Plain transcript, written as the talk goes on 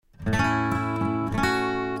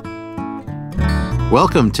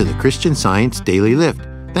Welcome to the Christian Science Daily Lift.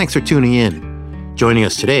 Thanks for tuning in. Joining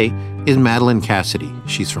us today is Madeline Cassidy.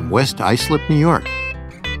 She's from West Islip, New York.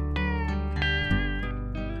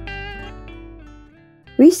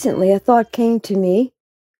 Recently, a thought came to me.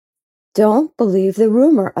 Don't believe the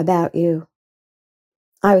rumor about you.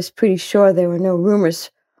 I was pretty sure there were no rumors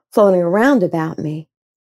floating around about me.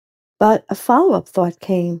 But a follow-up thought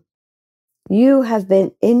came. You have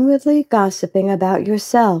been inwardly gossiping about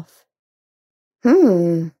yourself.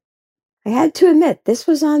 I had to admit this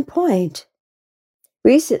was on point.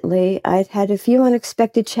 Recently, I'd had a few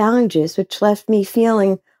unexpected challenges which left me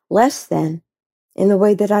feeling less than in the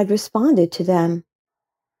way that I'd responded to them.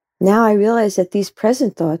 Now I realize that these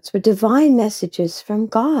present thoughts were divine messages from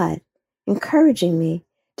God, encouraging me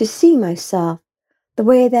to see myself the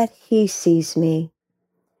way that He sees me.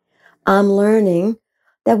 I'm learning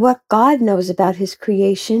that what God knows about His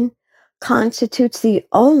creation constitutes the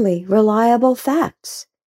only reliable facts.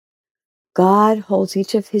 God holds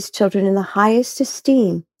each of His children in the highest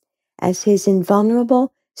esteem as His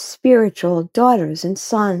invulnerable spiritual daughters and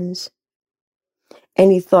sons.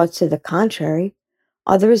 Any thoughts to the contrary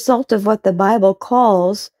are the result of what the Bible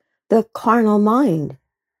calls the carnal mind.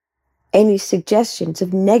 Any suggestions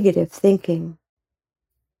of negative thinking.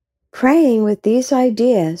 Praying with these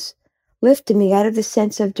ideas lifted me out of the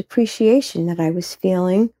sense of depreciation that I was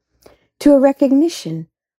feeling to a recognition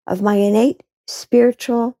of my innate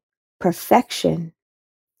spiritual perfection.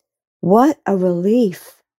 What a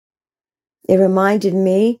relief! It reminded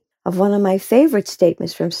me of one of my favorite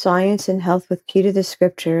statements from Science and Health with Key to the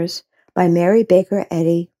Scriptures by Mary Baker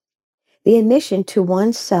Eddy. The admission to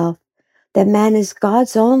oneself that man is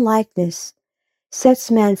God's own likeness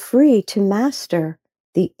sets man free to master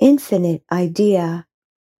the infinite idea.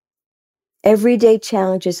 Everyday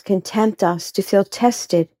challenges can tempt us to feel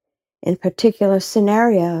tested in particular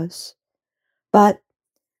scenarios, but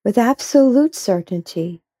with absolute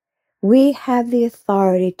certainty, we have the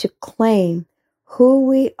authority to claim who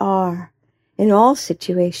we are in all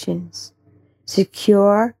situations,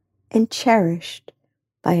 secure and cherished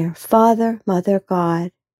by our Father, Mother,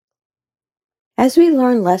 God. As we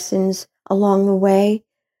learn lessons along the way,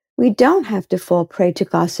 we don't have to fall prey to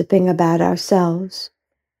gossiping about ourselves.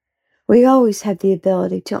 We always have the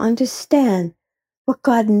ability to understand what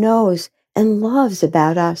God knows and loves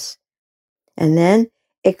about us, and then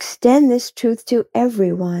extend this truth to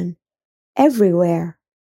everyone, everywhere.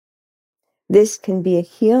 This can be a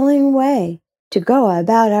healing way to go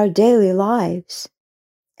about our daily lives,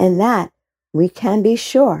 and that, we can be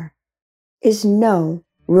sure, is no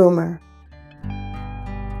rumor.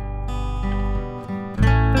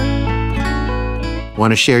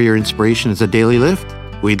 Want to share your inspiration as a daily lift?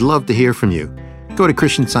 We'd love to hear from you. Go to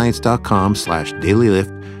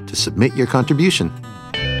christianscience.com/dailylift to submit your contribution.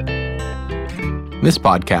 This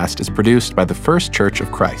podcast is produced by the First Church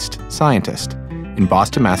of Christ, Scientist, in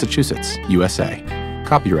Boston, Massachusetts, USA.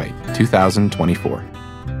 Copyright 2024.